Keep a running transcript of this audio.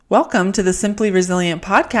Welcome to the Simply Resilient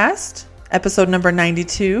podcast, episode number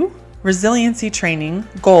 92, Resiliency Training,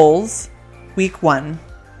 Goals, Week 1.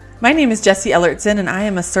 My name is Jessie Ellertson, and I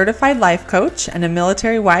am a certified life coach and a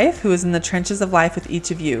military wife who is in the trenches of life with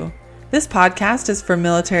each of you. This podcast is for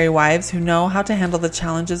military wives who know how to handle the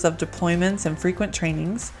challenges of deployments and frequent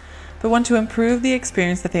trainings, but want to improve the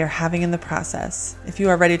experience that they are having in the process. If you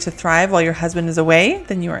are ready to thrive while your husband is away,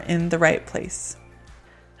 then you are in the right place.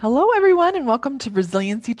 Hello, everyone, and welcome to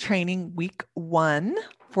Resiliency Training Week 1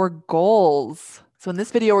 for goals. So in this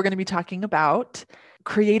video, we're going to be talking about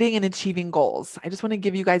creating and achieving goals. I just want to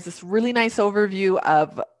give you guys this really nice overview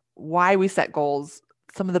of why we set goals,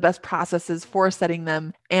 some of the best processes for setting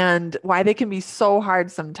them, and why they can be so hard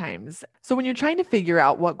sometimes. So when you're trying to figure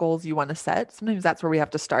out what goals you want to set, sometimes that's where we have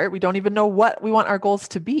to start. We don't even know what we want our goals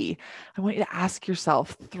to be. I want you to ask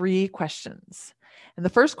yourself 3 questions. And the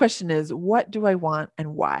first question is, what do I want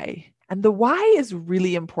and why? And the why is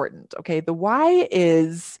really important, okay? The why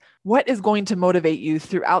is what is going to motivate you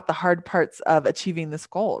throughout the hard parts of achieving this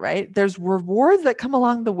goal, right? There's rewards that come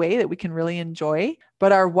along the way that we can really enjoy,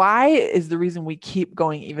 but our why is the reason we keep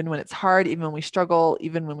going, even when it's hard, even when we struggle,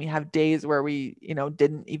 even when we have days where we,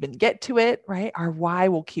 didn't even get to it, right? Our why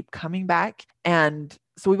will keep coming back. And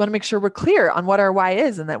so we want to make sure we're clear on what our why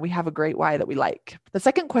is and that we have a great why that we like. The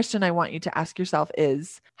second question I want you to ask yourself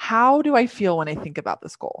is, how do I feel when I think about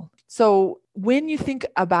this goal? So when you think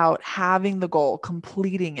about having the goal,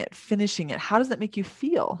 completing it, finishing it, how does that make you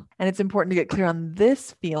feel? And it's important to get clear on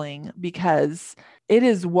this feeling because it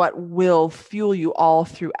is what will fuel you all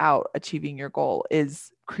throughout achieving your goal,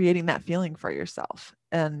 is creating that feeling for yourself.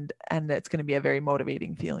 And it's going to be a very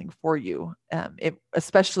motivating feeling for you,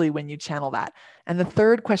 especially when you channel that. And the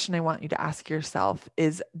third question I want you to ask yourself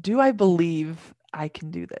is, do I believe I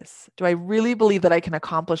can do this? Do I really believe that I can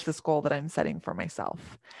accomplish this goal that I'm setting for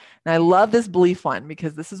myself? And I love this belief one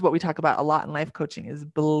because this is what we talk about a lot in life coaching, is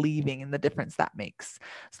believing and the difference that makes.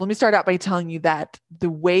 So let me start out by telling you that the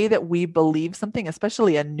way that we believe something,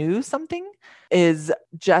 especially a new something, is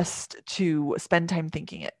just to spend time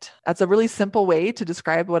thinking it. That's a really simple way to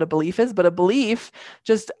describe what a belief is, but a belief,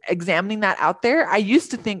 just examining that out there, I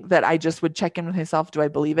used to think that I just would check in with myself. Do I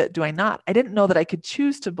believe it? Do I not? I didn't know that I could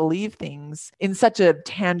choose to believe things in such a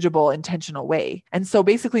tangible, intentional way. And so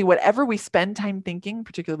basically whatever we spend time thinking,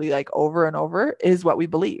 particularly like over and over, is what we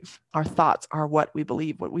believe. Our thoughts are what we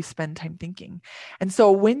believe, what we spend time thinking. And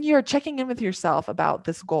so when you're checking in with yourself about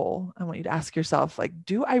this goal, I want you to ask yourself,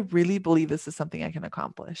 do I really believe this is something I can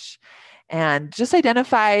accomplish? And just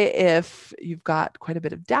identify if you've got quite a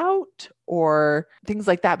bit of doubt or things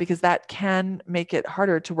like that, because that can make it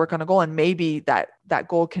harder to work on a goal. And maybe that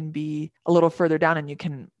goal can be a little further down and you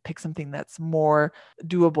can pick something that's more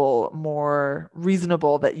doable, more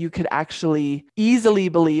reasonable, that you could actually easily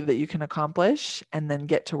believe that you can accomplish, and then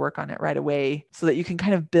get to work on it right away so that you can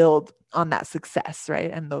kind of build on that success,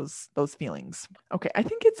 right? And those feelings. Okay, I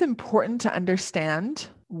think it's important to understand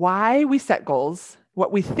why we set goals,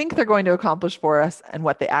 what we think they're going to accomplish for us, and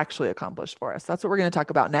what they actually accomplish for us. That's what we're going to talk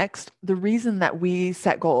about next. The reason that we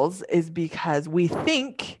set goals is because we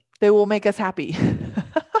think they will make us happy.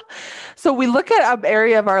 So we look at an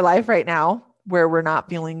area of our life right now where we're not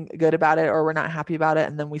feeling good about it or we're not happy about it,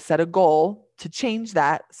 and then we set a goal to change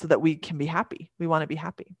that so that we can be happy. We want to be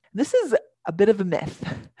happy. This is a bit of a myth.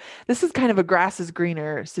 This is kind of a grass is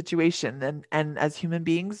greener situation. And as human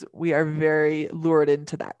beings, we are very lured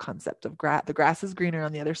into that concept of the grass is greener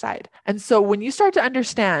on the other side. And so when you start to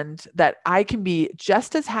understand that I can be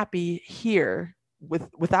just as happy here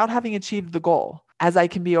without having achieved the goal as I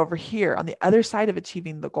can be over here on the other side of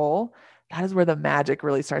achieving the goal, that is where the magic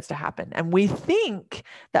really starts to happen. And we think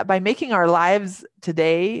that by making our lives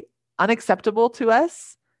today unacceptable to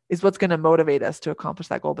us is what's going to motivate us to accomplish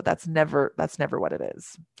that goal. But that's never what it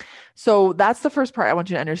is. So that's the first part I want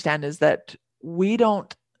you to understand, is that we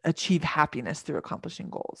don't achieve happiness through accomplishing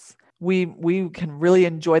goals. We can really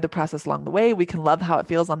enjoy the process along the way. We can love how it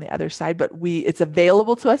feels on the other side, but it's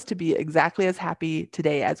available to us to be exactly as happy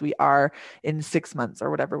today as we are in 6 months or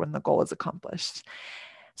whatever, when the goal is accomplished.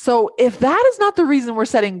 So if that is not the reason we're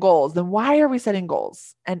setting goals, then why are we setting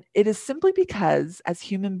goals? And it is simply because as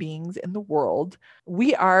human beings in the world,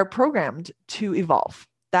 we are programmed to evolve.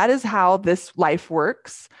 That is how this life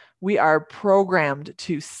works. We are programmed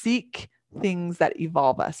to seek things that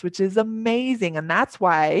evolve us, which is amazing. And that's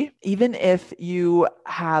why even if you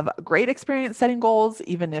have great experience setting goals,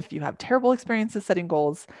 even if you have terrible experiences setting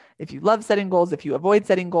goals, if you love setting goals, if you avoid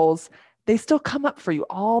setting goals, they still come up for you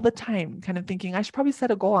all the time, kind of thinking, I should probably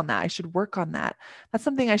set a goal on that. I should work on that. That's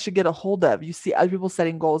something I should get a hold of. You see other people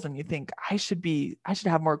setting goals and you think, I should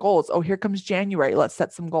have more goals. Oh, here comes January. Let's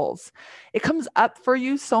set some goals. It comes up for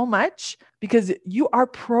you so much because you are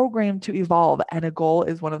programmed to evolve. And a goal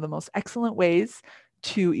is one of the most excellent ways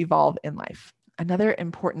to evolve in life. Another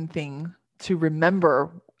important thing to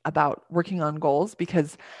remember about working on goals,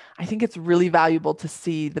 because I think it's really valuable to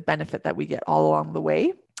see the benefit that we get all along the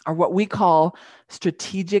way, are what we call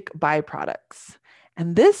strategic byproducts.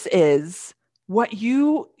 And this is what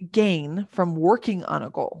you gain from working on a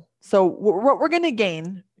goal. So what we're going to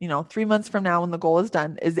gain, 3 months from now when the goal is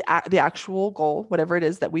done, is the actual goal, whatever it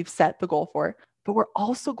is that we've set the goal for. But we're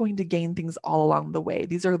also going to gain things all along the way.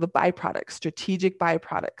 These are the byproducts, strategic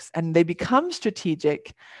byproducts, and they become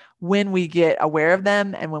strategic when we get aware of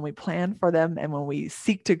them and when we plan for them and when we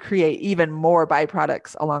seek to create even more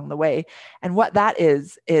byproducts along the way. And what that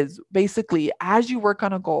is basically, as you work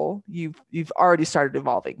on a goal, you've already started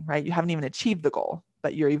evolving, right? You haven't even achieved the goal,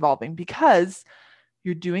 but you're evolving because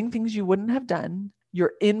you're doing things you wouldn't have done.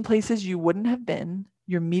 You're in places you wouldn't have been.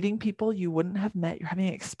 You're meeting people you wouldn't have met. You're having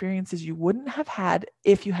experiences you wouldn't have had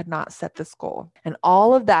if you had not set this goal. And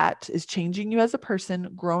all of that is changing you as a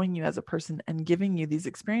person, growing you as a person, and giving you these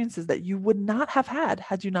experiences that you would not have had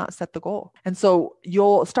you not set the goal. And so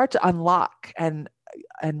you'll start to unlock and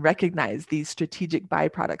recognize these strategic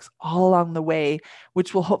byproducts all along the way,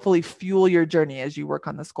 which will hopefully fuel your journey as you work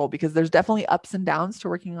on this goal, because there's definitely ups and downs to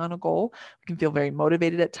working on a goal. We can feel very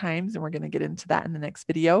motivated at times, and we're going to get into that in the next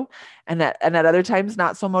video. And at other times,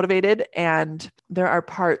 not so motivated. And there are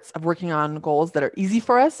parts of working on goals that are easy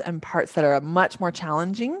for us and parts that are much more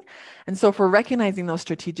challenging. And so for recognizing those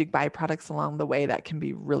strategic byproducts along the way, that can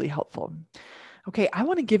be really helpful. Okay, I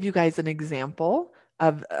want to give you guys an example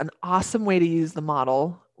of an awesome way to use the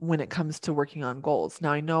model when it comes to working on goals.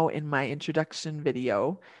 Now, I know in my introduction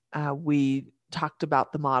video, we talked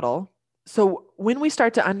about the model. So when we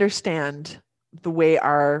start to understand the way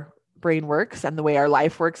our brain works and the way our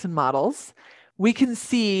life works in models, we can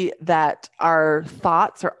see that our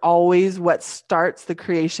thoughts are always what starts the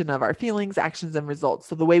creation of our feelings, actions, and results.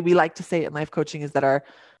 So the way we like to say it in life coaching is that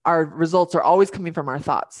our results are always coming from our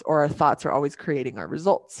thoughts, or our thoughts are always creating our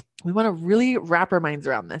results. We want to really wrap our minds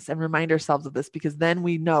around this and remind ourselves of this, because then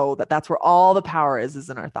we know that that's where all the power is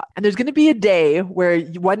in our thought. And there's going to be a day where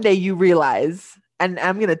one day you realize, and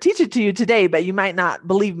I'm going to teach it to you today, but you might not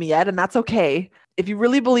believe me yet, and that's okay. If you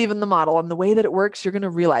really believe in the model and the way that it works, you're going to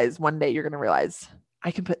realize one day, I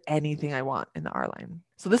can put anything I want in the R line.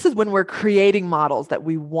 So this is when we're creating models that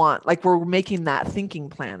we want, like we're making that thinking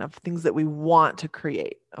plan of things that we want to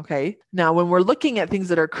create. Okay. Now, when we're looking at things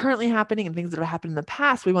that are currently happening and things that have happened in the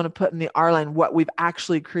past, we want to put in the R line what we've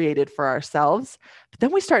actually created for ourselves. But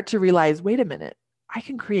then we start to realize, wait a minute, I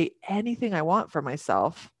can create anything I want for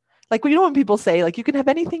myself. Like, when people say, like, you can have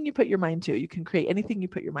anything you put your mind to, you can create anything you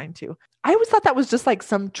put your mind to. I always thought that was just like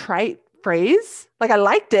some trite phrase. Like, I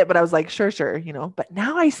liked it, but I was like, sure, but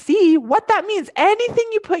now I see what that means. Anything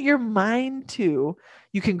you put your mind to,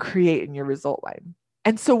 you can create in your result line.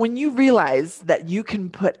 And so when you realize that you can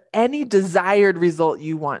put any desired result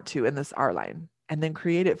you want to in this R line and then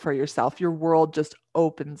create it for yourself, your world just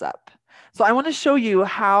opens up. So I want to show you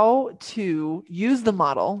how to use the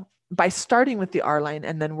model by starting with the R line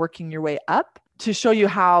and then working your way up to show you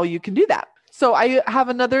how you can do that. So I have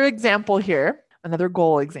another example here, another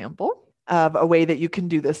goal example of a way that you can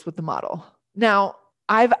do this with the model. Now,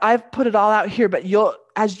 I've put it all out here, but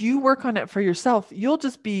as you work on it for yourself, you'll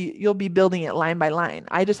be building it line by line.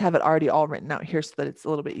 I just have it already all written out here so that it's a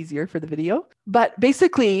little bit easier for the video. But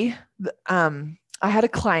basically, I had a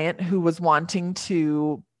client who was wanting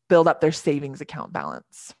to build up their savings account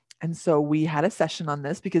balance. And so we had a session on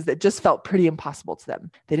this because it just felt pretty impossible to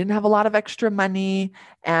them. They didn't have a lot of extra money,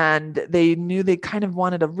 and they knew they kind of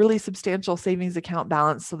wanted a really substantial savings account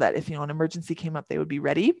balance so that if, an emergency came up, they would be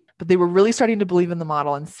ready. But they were really starting to believe in the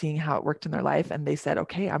model and seeing how it worked in their life. And they said,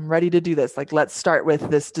 okay, I'm ready to do this. Like, let's start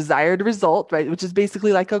with this desired result, right? Which is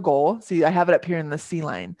basically like a goal. See, I have it up here in the C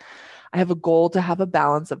line. I have a goal to have a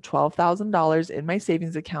balance of $12,000 in my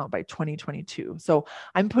savings account by 2022. So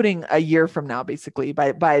I'm putting a year from now, basically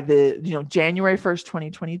by the, January 1st,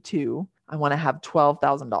 2022, I want to have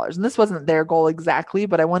 $12,000. And this wasn't their goal exactly,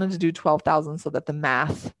 but I wanted to do 12,000 so that the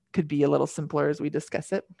math could be a little simpler as we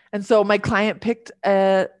discuss it. And so my client picked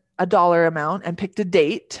a dollar amount and picked a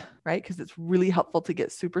date, right? Because it's really helpful to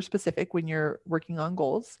get super specific when you're working on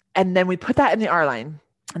goals. And then we put that in the R line.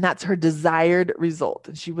 And that's her desired result.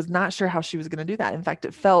 And she was not sure how she was going to do that. In fact,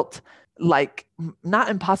 it felt like not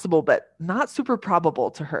impossible, but not super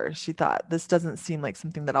probable to her. She thought, this doesn't seem like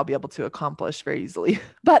something that I'll be able to accomplish very easily.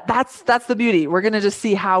 But that's the beauty. We're going to just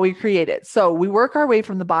see how we create it. So we work our way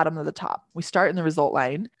from the bottom to the top. We start in the result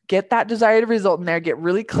line, get that desired result in there, get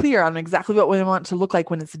really clear on exactly what we want to look like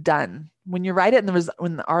when it's done. When you write it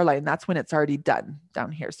in the R line, that's when it's already done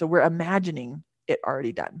down here. So we're imagining it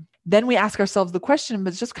already done. Then we ask ourselves the question,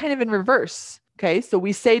 but it's just kind of in reverse. Okay. So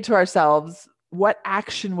we say to ourselves, what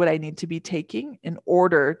action would I need to be taking in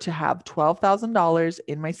order to have $12,000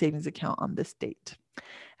 in my savings account on this date?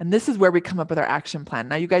 And this is where we come up with our action plan.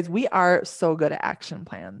 Now, you guys, we are so good at action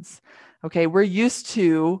plans. Okay. We're used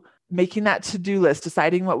to making that to-do list,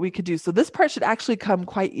 deciding what we could do. So this part should actually come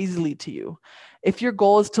quite easily to you. If your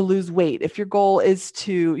goal is to lose weight, if your goal is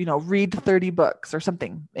to, read 30 books or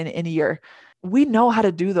something in a year, we know how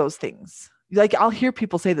to do those things. Like, I'll hear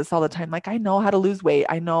people say this all the time. Like, I know how to lose weight.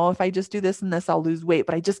 I know if I just do this and this, I'll lose weight,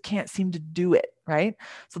 but I just can't seem to do it. Right.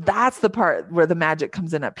 So that's the part where the magic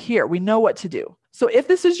comes in up here. We know what to do. So if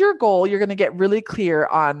this is your goal, you're going to get really clear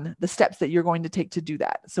on the steps that you're going to take to do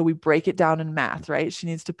that. So we break it down in math, right? She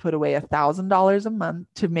needs to put away $1,000 a month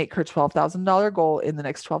to make her $12,000 goal in the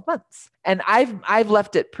next 12 months. And I've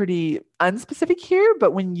left it pretty unspecific here,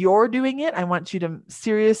 but when you're doing it, I want you to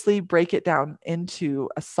seriously break it down into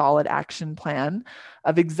a solid action plan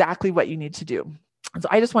of exactly what you need to do. So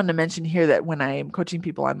I just wanted to mention here that when I'm coaching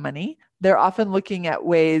people on money, they're often looking at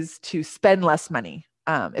ways to spend less money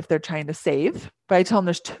if they're trying to save. But I tell them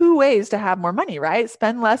there's two ways to have more money, right?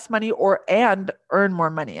 Spend less money and earn more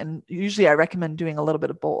money. And usually I recommend doing a little bit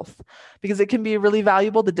of both because it can be really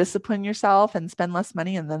valuable to discipline yourself and spend less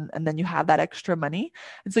money. And then you have that extra money.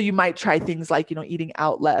 And so you might try things like, eating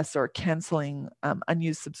out less or canceling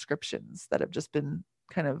unused subscriptions that have just been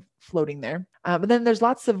kind of floating there. But then there's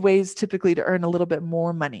lots of ways typically to earn a little bit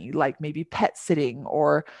more money, like maybe pet sitting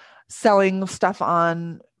or selling stuff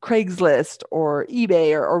on Craigslist or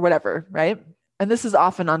eBay or whatever, right? And this is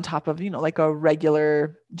often on top of, like a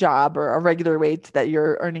regular job or a regular way that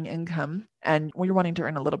you're earning income. And you're wanting to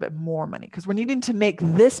earn a little bit more money because we're needing to make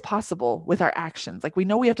this possible with our actions. Like, we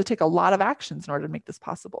know we have to take a lot of actions in order to make this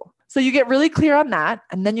possible. So you get really clear on that.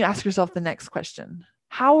 And then you ask yourself the next question: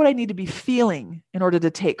 how would I need to be feeling in order to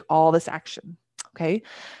take all this action? Okay.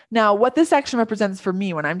 Now, what this action represents for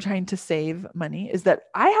me when I'm trying to save money is that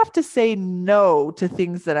I have to say no to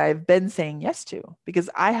things that I've been saying yes to because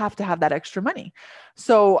I have to have that extra money.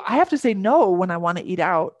 So I have to say no when I want to eat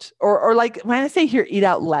out or like when I say here, eat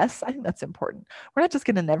out less, I think that's important. We're not just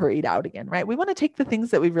going to never eat out again, right? We want to take the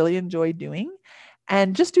things that we really enjoy doing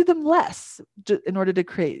and just do them less in order to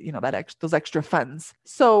create, those extra funds.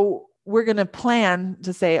 So we're going to plan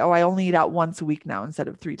to say, oh, I only eat out once a week now instead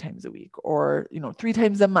of 3 times a week, or, 3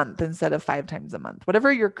 times a month instead of 5 times a month.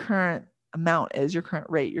 Whatever your current amount is, your current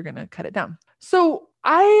rate, you're going to cut it down. So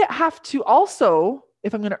I have to also,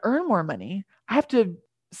 if I'm going to earn more money, I have to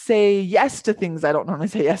say yes to things I don't normally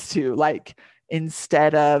say yes to. Like,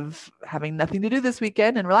 instead of having nothing to do this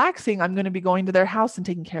weekend and relaxing, I'm going to be going to their house and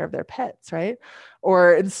taking care of their pets, right?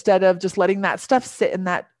 Or instead of just letting that stuff sit in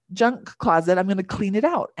that junk closet, I'm going to clean it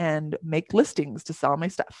out and make listings to sell my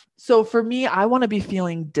stuff. So for me, I want to be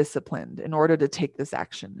feeling disciplined in order to take this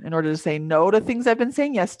action, in order to say no to things I've been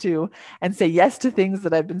saying yes to and say yes to things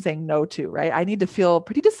that I've been saying no to, right? I need to feel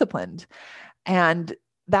pretty disciplined. And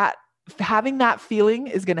that having that feeling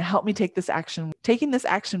is going to help me take this action. Taking this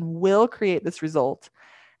action will create this result,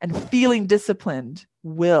 and feeling disciplined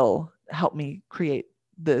will help me create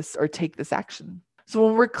this or take this action. So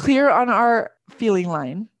when we're clear on our feeling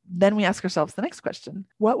line, then we ask ourselves the next question: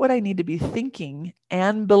 what would I need to be thinking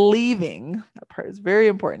and believing? That part is very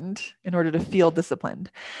important in order to feel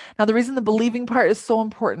disciplined. Now, the reason the believing part is so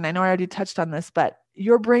important, I know I already touched on this, but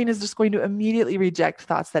your brain is just going to immediately reject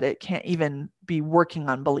thoughts that it can't even be working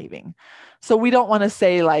on believing. So we don't want to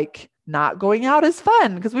say like, not going out is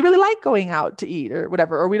fun because we really like going out to eat or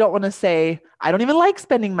whatever. Or we don't want to say, I don't even like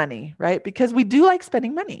spending money, right? Because we do like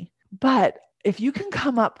spending money. But if you can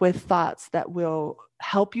come up with thoughts that will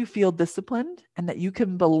help you feel disciplined and that you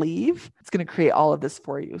can believe, it's going to create all of this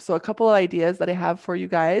for you. So a couple of ideas that I have for you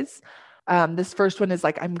guys. This first one is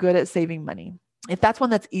like, I'm good at saving money. If that's one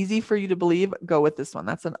that's easy for you to believe, go with this one.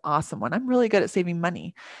 That's an awesome one. I'm really good at saving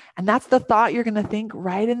money. And that's the thought you're going to think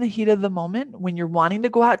right in the heat of the moment when you're wanting to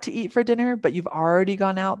go out to eat for dinner, but you've already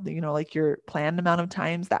gone out, like your planned amount of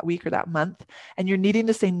times that week or that month, and you're needing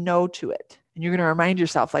to say no to it. And you're going to remind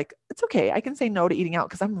yourself like, it's okay. I can say no to eating out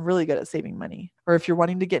because I'm really good at saving money. Or if you're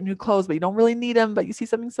wanting to get new clothes, but you don't really need them, but you see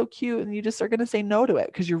something so cute and you just are going to say no to it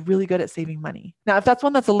because you're really good at saving money. Now, if that's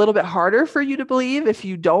one that's a little bit harder for you to believe, if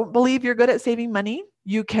you don't believe you're good at saving money,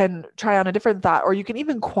 you can try on a different thought, or you can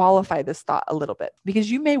even qualify this thought a little bit, because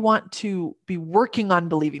you may want to be working on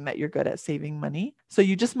believing that you're good at saving money. So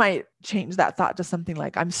you just might change that thought to something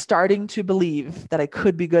like, I'm starting to believe that I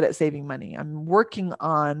could be good at saving money. I'm working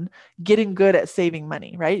on getting good at saving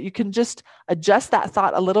money, right? You can just adjust that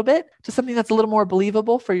thought a little bit to something that's a little more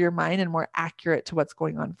believable for your mind and more accurate to what's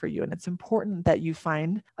going on for you. And it's important that you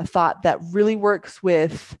find a thought that really works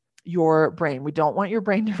with your brain. We don't want your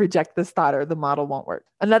brain to reject this thought or the model won't work.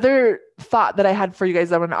 Another thought that I had for you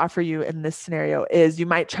guys, I want to offer you in this scenario is you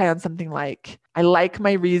might try on something like, I like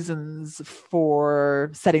my reasons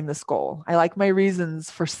for setting this goal. I like my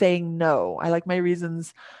reasons for saying no. I like my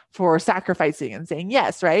reasons for sacrificing and saying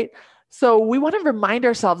yes, right? So we want to remind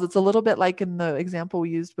ourselves, it's a little bit like in the example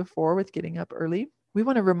we used before with getting up early. We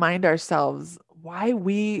want to remind ourselves why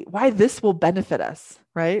this will benefit us,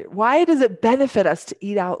 right? Why does it benefit us to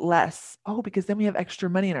eat out less? Oh, because then we have extra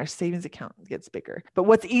money and our savings account gets bigger. But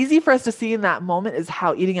what's easy for us to see in that moment is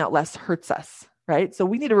how eating out less hurts us, right? So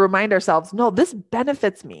we need to remind ourselves, no, this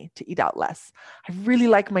benefits me to eat out less. I really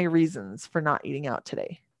like my reasons for not eating out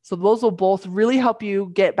today. So those will both really help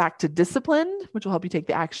you get back to discipline, which will help you take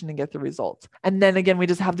the action and get the results. And then again, we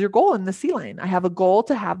just have your goal in the C line. I have a goal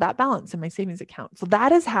to have that balance in my savings account. So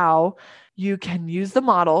that is how you can use the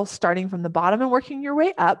model, starting from the bottom and working your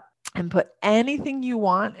way up, and put anything you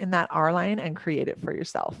want in that R line and create it for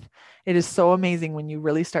yourself. It is so amazing when you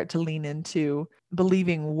really start to lean into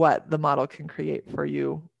believing what the model can create for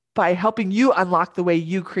you by helping you unlock the way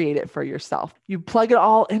you create it for yourself. You plug it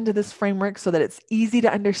all into this framework so that it's easy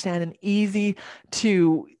to understand and easy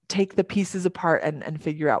to take the pieces apart and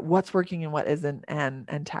figure out what's working and what isn't,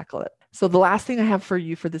 and tackle it. So the last thing I have for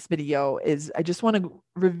you for this video is I just want to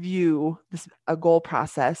review a goal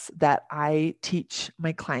process that I teach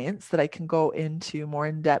my clients that I can go into more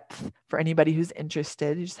in depth for anybody who's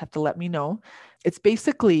interested. You just have to let me know. It's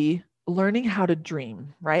basically learning how to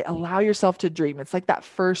dream, right? Allow yourself to dream. It's like that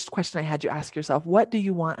first question I had you ask yourself, what do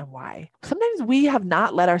you want and why? Sometimes we have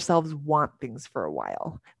not let ourselves want things for a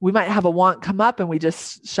while. We might have a want come up and we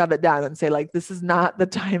just shove it down and say like, this is not the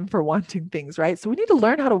time for wanting things, right? So we need to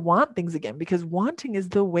learn how to want things again, because wanting is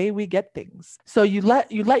the way we get things. So you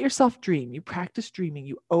let yourself dream, you practice dreaming,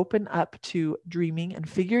 you open up to dreaming and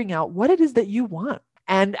figuring out what it is that you want.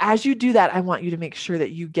 And as you do that, I want you to make sure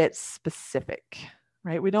that you get specific.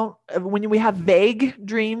 Right? When we have vague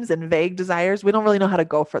dreams and vague desires, we don't really know how to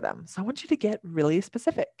go for them. So I want you to get really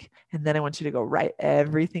specific. And then I want you to go write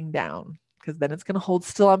everything down, because then it's going to hold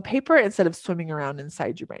still on paper instead of swimming around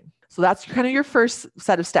inside your brain. So that's kind of your first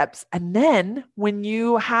set of steps. And then when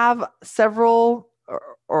you have several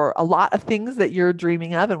or a lot of things that you're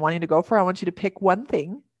dreaming of and wanting to go for, I want you to pick one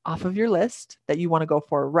thing off of your list that you want to go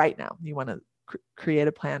for right now. You want to create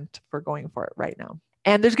a plan for going for it right now.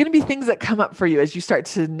 And there's going to be things that come up for you as you start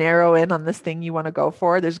to narrow in on this thing you want to go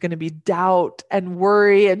for. There's going to be doubt and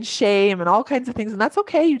worry and shame and all kinds of things. And that's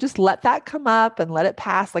okay. You just let that come up and let it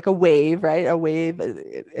pass like a wave, right? A wave,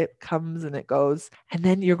 it comes and it goes. And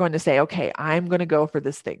then you're going to say, okay, I'm going to go for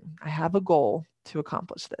this thing. I have a goal to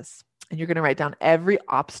accomplish this. And you're going to write down every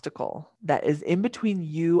obstacle that is in between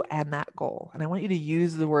you and that goal. And I want you to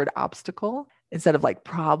use the word obstacle instead of like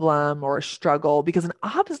problem or struggle, because an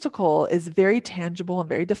obstacle is very tangible and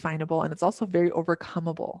very definable. And it's also very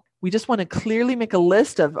overcomable. We just want to clearly make a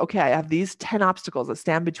list of, okay, I have these 10 obstacles that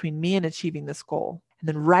stand between me and achieving this goal. And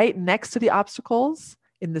then right next to the obstacles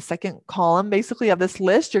in the second column, basically of this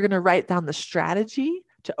list, you're going to write down the strategy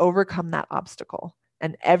to overcome that obstacle.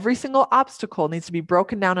 And every single obstacle needs to be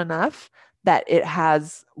broken down enough that it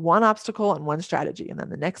has one obstacle and one strategy, and then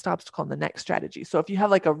the next obstacle and the next strategy. So if you have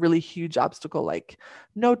like a really huge obstacle, like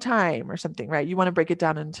no time or something, right? You want to break it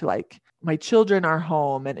down into like, my children are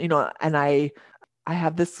home and, and I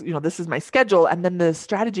have this, this is my schedule. And then the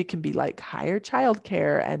strategy can be like hire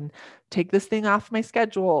childcare and take this thing off my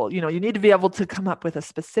schedule. You need to be able to come up with a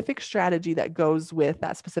specific strategy that goes with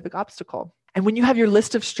that specific obstacle. And when you have your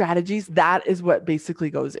list of strategies, that is what basically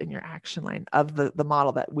goes in your action line of the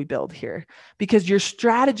model that we build here. Because your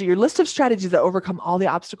list of strategies that overcome all the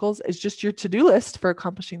obstacles is just your to-do list for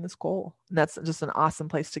accomplishing this goal. And that's just an awesome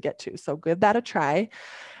place to get to. So give that a try.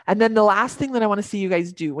 And then the last thing that I want to see you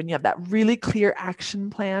guys do when you have that really clear action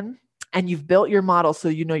plan and you've built your model, so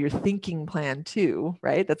you know your thinking plan too,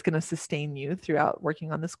 right? That's going to sustain you throughout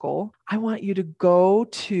working on this goal. I want you to go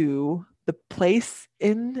to the place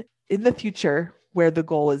in the future where the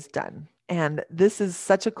goal is done. And this is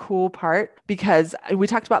such a cool part because we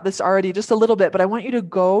talked about this already just a little bit, but I want you to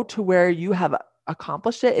go to where you have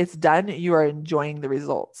accomplished it. It's done. You are enjoying the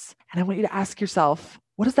results. And I want you to ask yourself,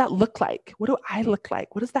 what does that look like? What do I look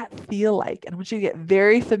like? What does that feel like? And I want you to get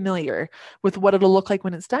very familiar with what it'll look like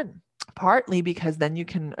when it's done. Partly because then you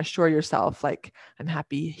can assure yourself, like, I'm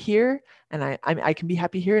happy here, and I can be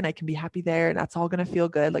happy here, and I can be happy there, and that's all going to feel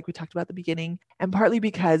good, like we talked about at the beginning. And partly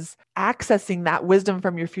because accessing that wisdom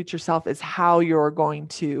from your future self is how you're going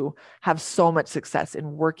to have so much success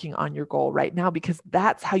in working on your goal right now, because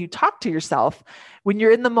that's how you talk to yourself. When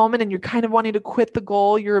you're in the moment and you're kind of wanting to quit the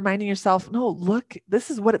goal, you're reminding yourself, no, look, this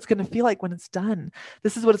is what it's going to feel like when it's done.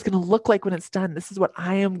 This is what it's going to look like when it's done. This is what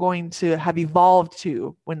I am going to have evolved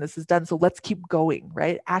to when this is done. So let's keep going,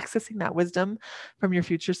 right? Accessing that wisdom from your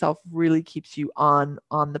future self really keeps you on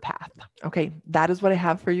the path. Okay, that is what I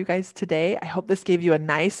have for you guys today. I hope this gave you a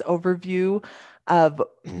nice overview of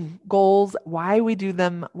goals, why we do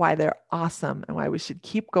them, why they're awesome, and why we should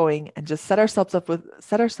keep going and just set ourselves up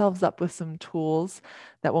with some tools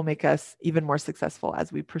that will make us even more successful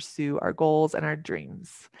as we pursue our goals and our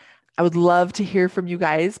dreams. I would love to hear from you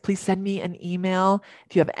guys. Please send me an email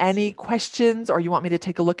if you have any questions or you want me to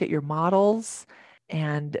take a look at your models,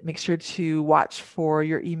 and make sure to watch for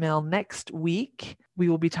your email next week. We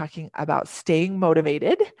will be talking about staying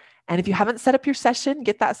motivated. And if you haven't set up your session,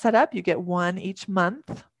 get that set up. You get one each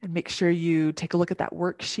month, and make sure you take a look at that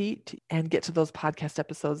worksheet and get to those podcast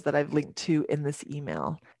episodes that I've linked to in this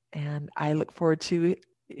email. And I look forward to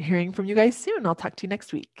hearing from you guys soon. I'll talk to you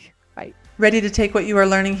next week. Bye. Ready to take what you are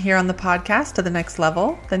learning here on the podcast to the next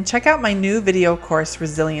level? Then check out my new video course,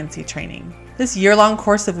 Resiliency Training. This year-long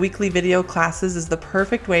course of weekly video classes is the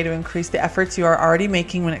perfect way to increase the efforts you are already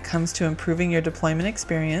making when it comes to improving your deployment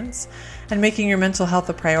experience and making your mental health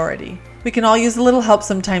a priority. We can all use a little help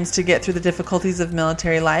sometimes to get through the difficulties of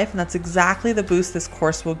military life, and that's exactly the boost this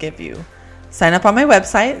course will give you. Sign up on my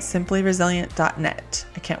website, simplyresilient.net.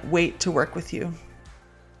 I can't wait to work with you.